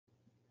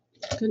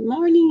Good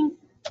morning.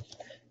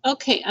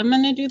 Okay, I'm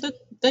going to do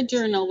the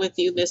journal with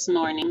you this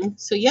morning.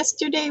 So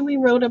yesterday we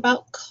wrote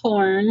about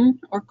corn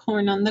or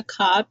corn on the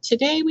cob.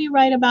 Today we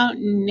write about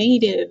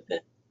native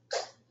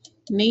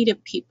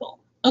people.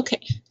 Okay,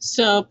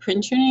 so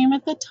print your name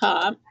at the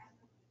top.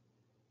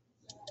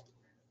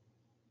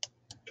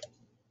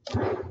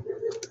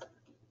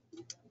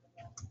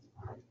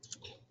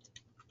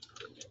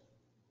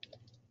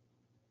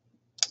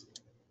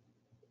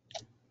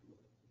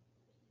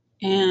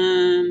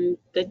 And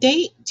the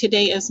date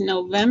today is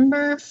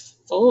November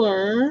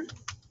 4,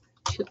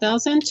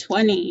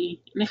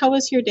 2020. And how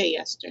was your day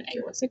yesterday?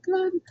 Was it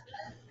good?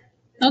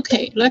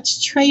 Okay,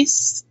 let's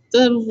trace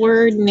the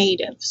word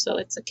native. So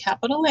it's a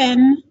capital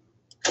N,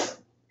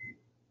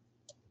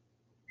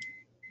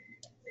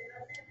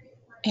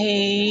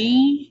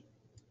 A,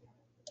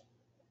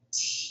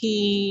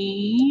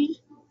 T,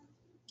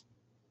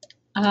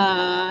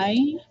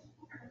 I,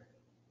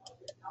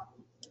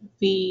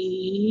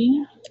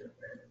 V,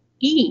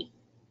 E.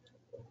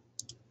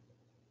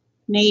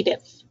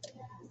 Native.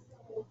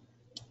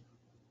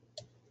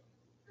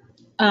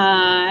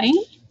 I,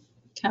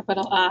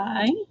 capital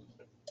I,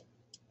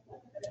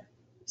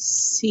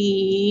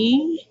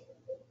 C,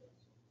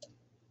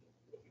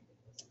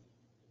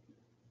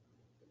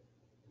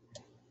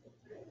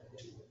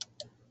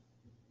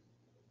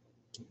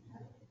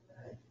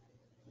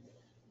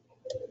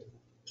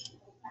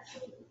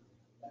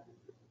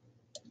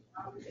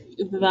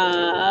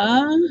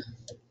 the,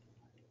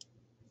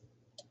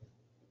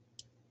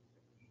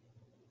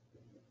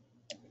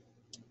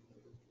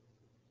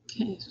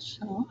 okay,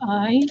 so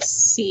I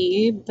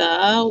see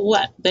the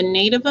what? The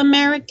Native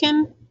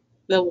American,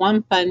 the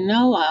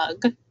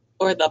Wampanoag,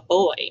 or the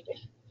boy?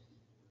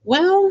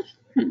 Well,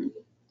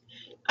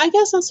 I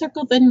guess I'll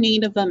circle the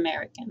Native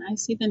American. I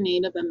see the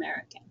Native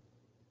American.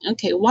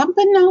 Okay,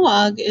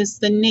 Wampanoag is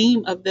the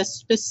name of the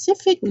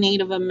specific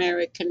Native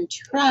American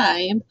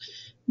tribe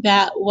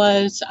that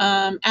was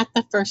at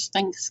the first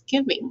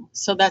Thanksgiving.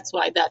 So that's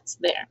why that's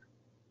there.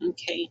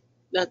 Okay,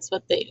 that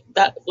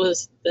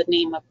was the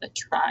name of the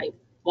tribe,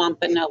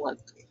 Wampanoag.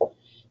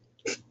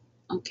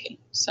 Okay,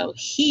 so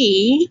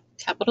he,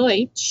 capital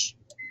H,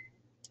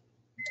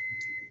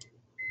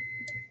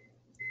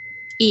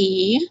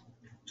 E,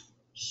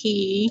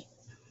 he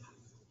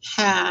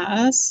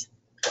has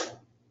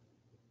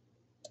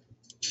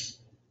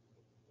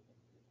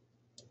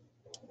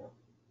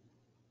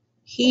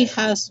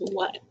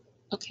what?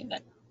 Okay,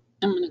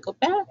 I'm going to go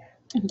back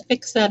and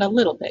fix that a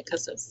little bit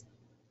because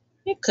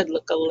it could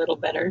look a little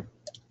better.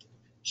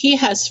 He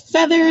has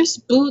feathers,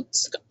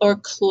 boots, or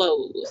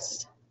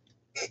clothes.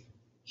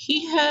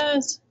 He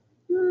has,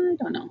 I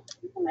don't know.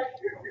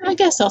 I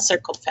guess I'll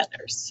circle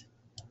feathers.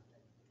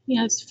 He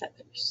has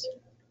feathers.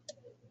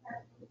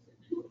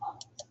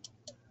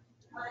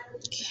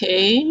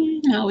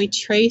 Okay, now we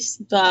trace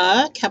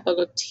the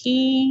capital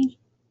T,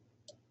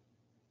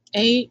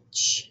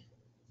 H,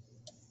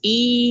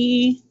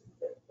 E,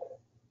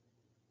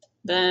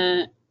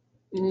 the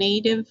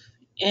native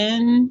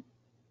N,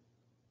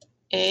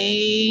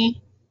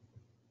 A,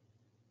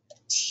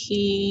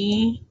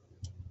 T,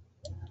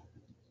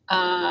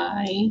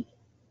 I,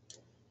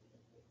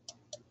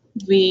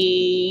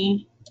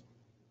 V,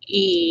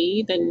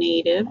 E, the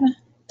native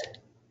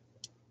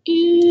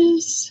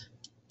is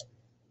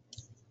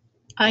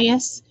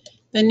IS.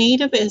 The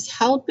native is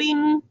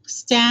helping,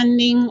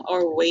 standing,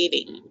 or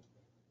waiting.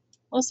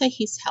 We'll say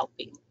he's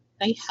helping.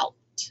 They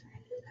helped.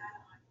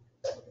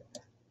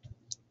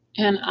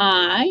 And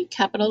I,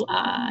 capital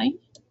I,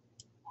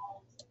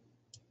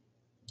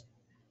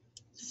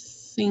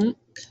 think,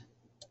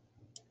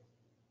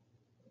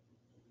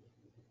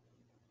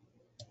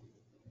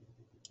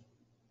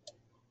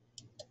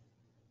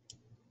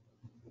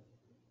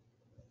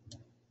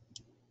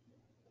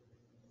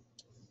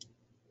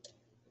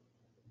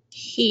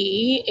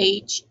 he,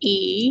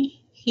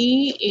 H-E,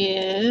 he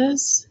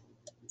is,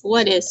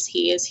 what is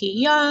he? Is he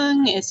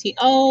young? Is he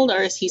old?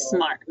 Or is he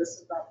smart?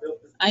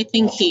 I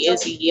think he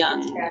is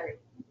young.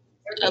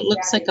 It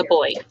looks like a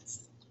boy.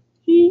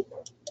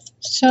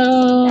 So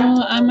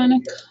I'm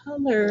going to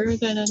color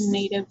the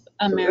Native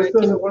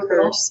American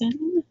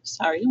person.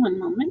 Sorry, one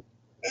moment.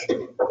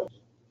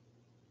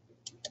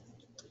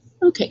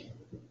 Okay.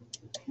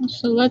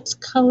 So let's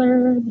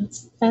color the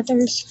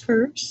feathers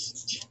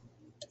first.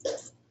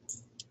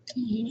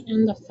 Okay,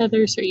 and the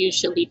feathers are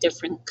usually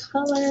different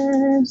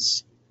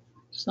colors.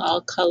 So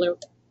I'll color,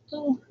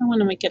 oh, I want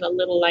to make it a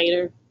little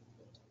lighter.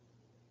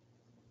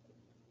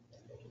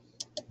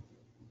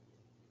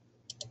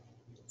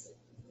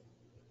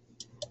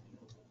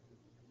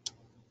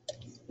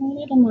 A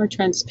little more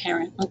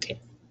transparent. Okay,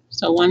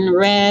 so one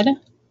red,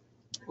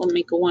 we'll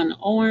make one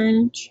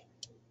orange,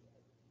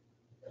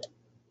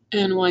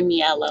 and one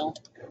yellow.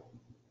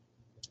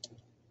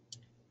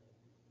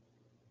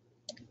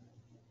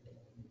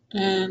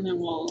 And then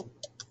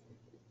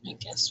I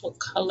guess we'll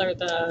color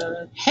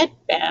the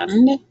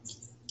headband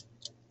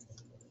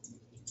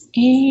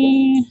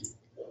a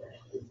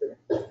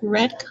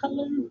red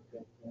color.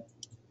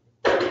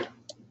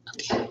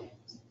 Okay.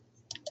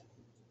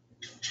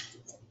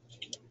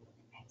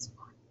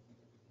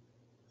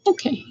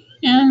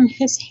 And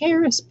his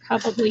hair is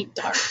probably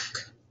dark.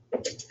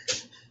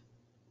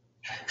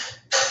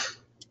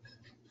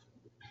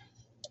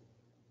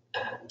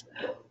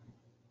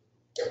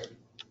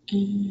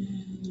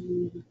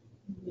 And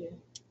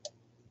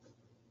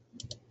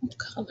we'll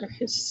color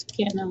his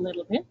skin a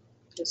little bit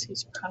because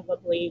he's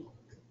probably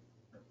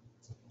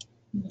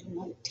a little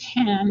more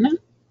tan.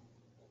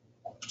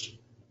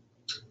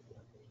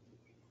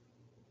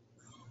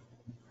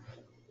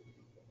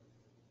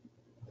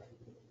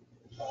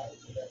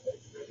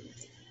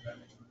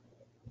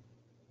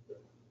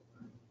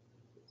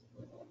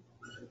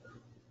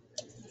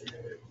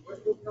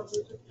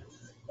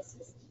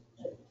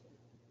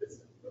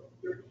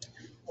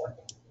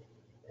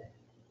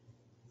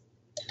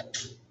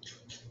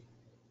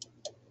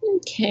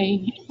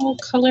 Okay, we'll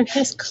color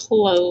his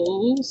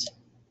clothes.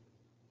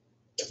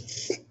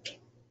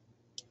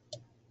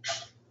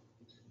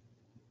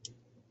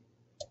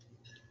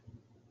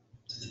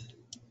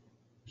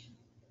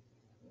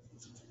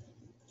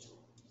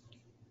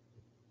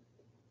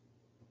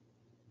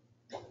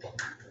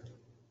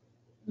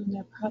 And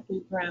they're probably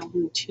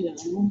brown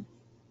too.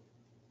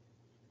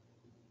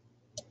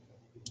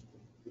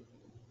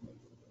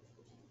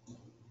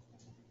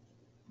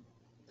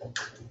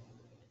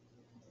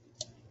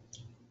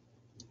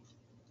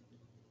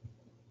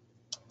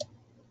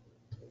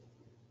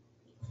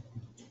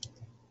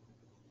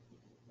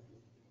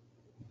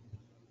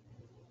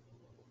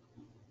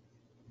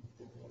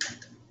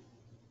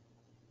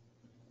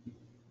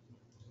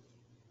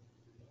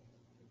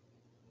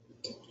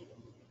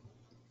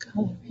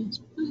 Color his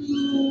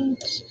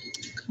boots,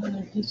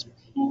 color his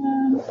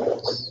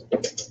pants.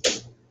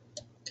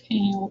 Okay,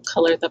 we'll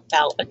color the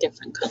belt a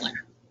different color.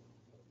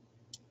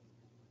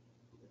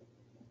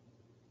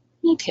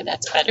 Okay,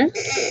 that's better.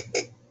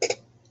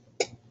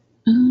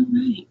 All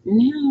right,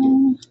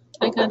 now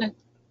I gotta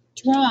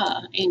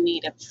draw a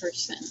native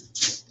person.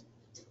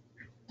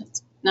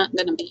 That's not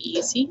gonna be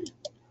easy.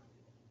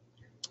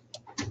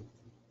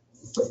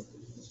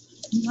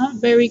 I'm not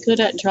very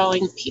good at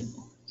drawing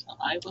people, so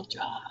I will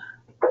draw.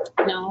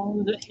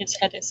 No, his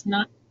head is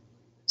not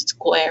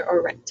square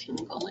or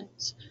rectangle,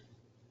 it's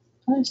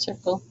a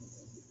circle.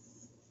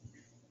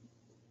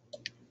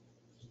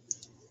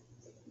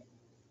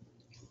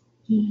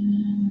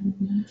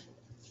 And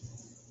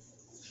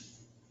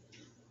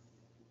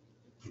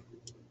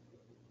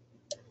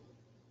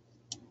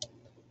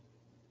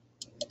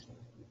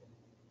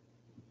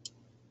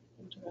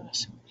draw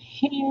some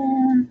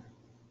hair,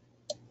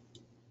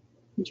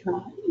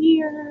 draw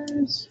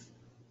ears.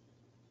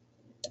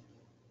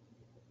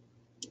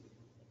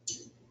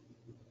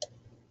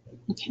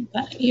 Okay,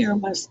 that ear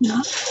was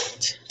not.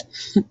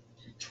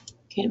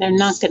 Okay, they're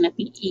not going to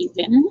be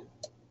even.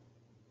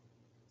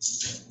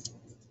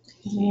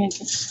 Okay, I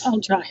guess I'll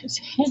draw his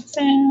head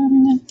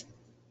then.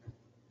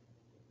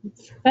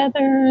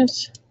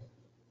 Feathers.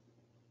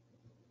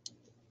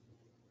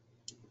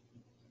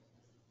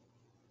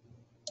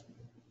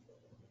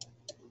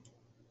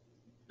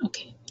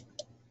 Okay.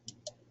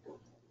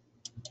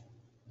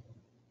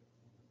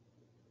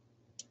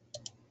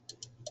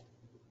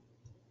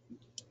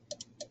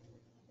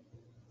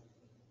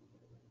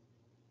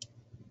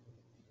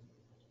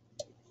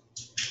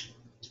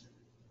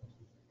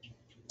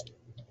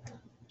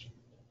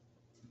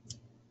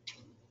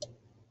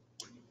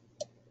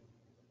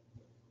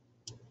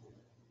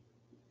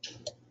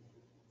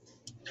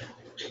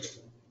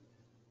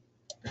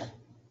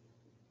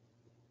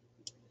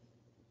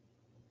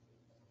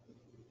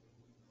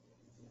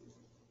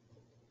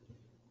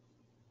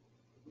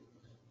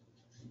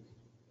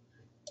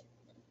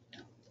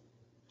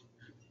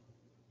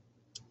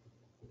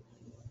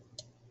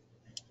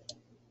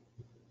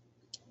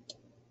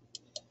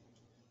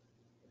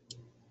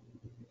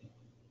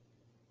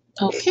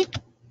 Okay,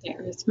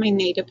 there is my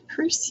native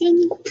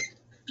person.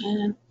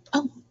 And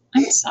oh,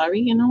 I'm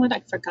sorry, you know what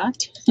I forgot?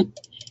 I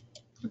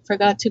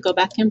forgot to go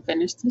back and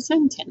finish the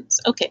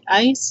sentence. Okay,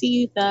 I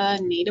see the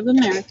Native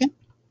American.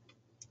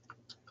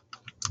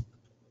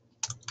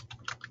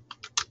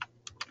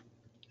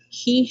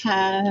 He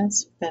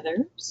has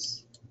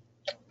feathers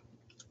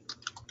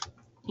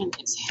in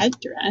his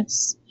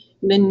headdress.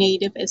 The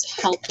native is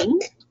helping.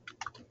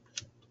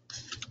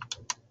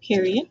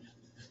 Period.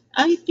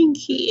 I think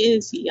he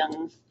is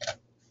young.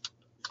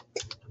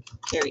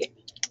 Period.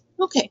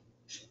 Okay.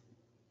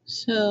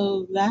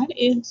 So that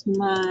is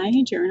my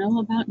journal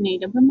about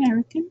Native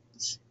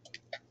Americans.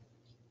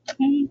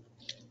 Okay.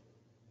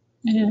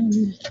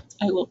 And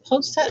I will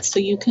post that so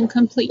you can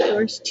complete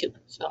yours too.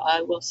 So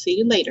I will see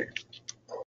you later.